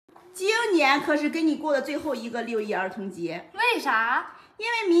年可是给你过的最后一个6·1儿童节。为啥？因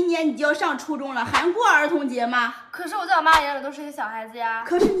为明年你就要上初中了，还过儿童节吗？可是我在我妈眼里都是个小孩子呀。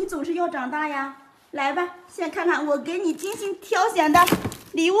可是你总是要长大呀。来吧，先看看我给你精心挑选的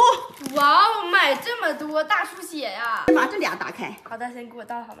礼物。哇哦，买这么多，大出血呀！先把这俩打开。好的，先给我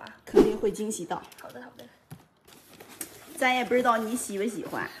倒好吗？肯定会惊喜到。好的，好的。咱也不知道你喜不喜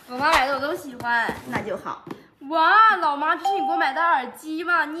欢。我妈买的我都喜欢。那就好。哇，老妈，这是你给我买的耳机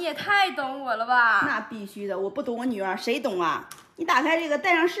吗？你也太懂我了吧！那必须的，我不懂我女儿，谁懂啊？你打开这个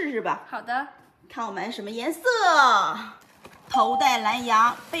戴上试试吧。好的。看我买什么颜色？头戴蓝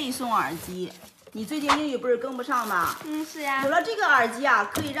牙背诵耳机。你最近英语不是跟不上吗？是呀。有了这个耳机啊，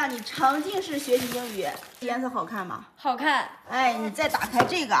可以让你沉浸式学习英语。颜色好看吗？好看。哎，你再打开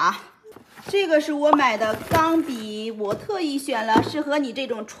这个啊，这个是我买的钢笔，我特意选了适合你这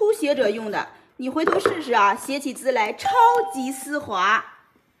种初学者用的。你回头试试啊，写起字来超级丝滑。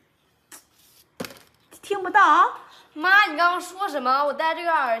听不到啊？妈，你刚刚说什么？我戴这个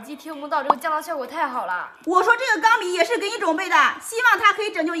耳机听不到，这个降噪效果太好了。我说这个钢笔也是给你准备的，希望它可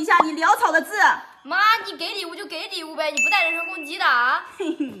以拯救一下你潦草的字。妈，你给礼物就给礼物呗，你不带人身攻击的啊？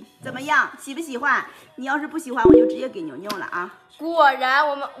嘿嘿，怎么样？喜不喜欢？你要是不喜欢，我就直接给牛牛了啊。果然，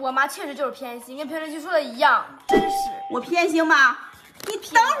我妈确实就是偏心，跟评论区说的一样，真是。我偏心吗？你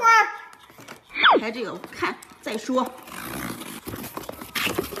等会儿，打开这个看再说。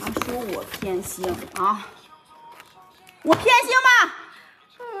他说我偏心啊。我偏心吗？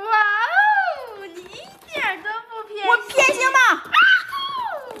哇哦，你一点都不偏心。我偏心吗？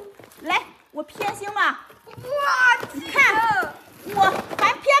来，我偏心吗？哇，你看，我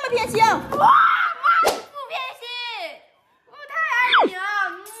还偏不偏心？哇，妈，你不偏心，我太爱你了。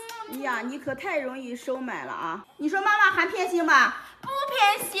哎呀，你可太容易收买了啊！你说妈妈还偏心吗？不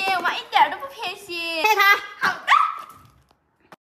偏心，我妈一点都不偏心。开卡。好。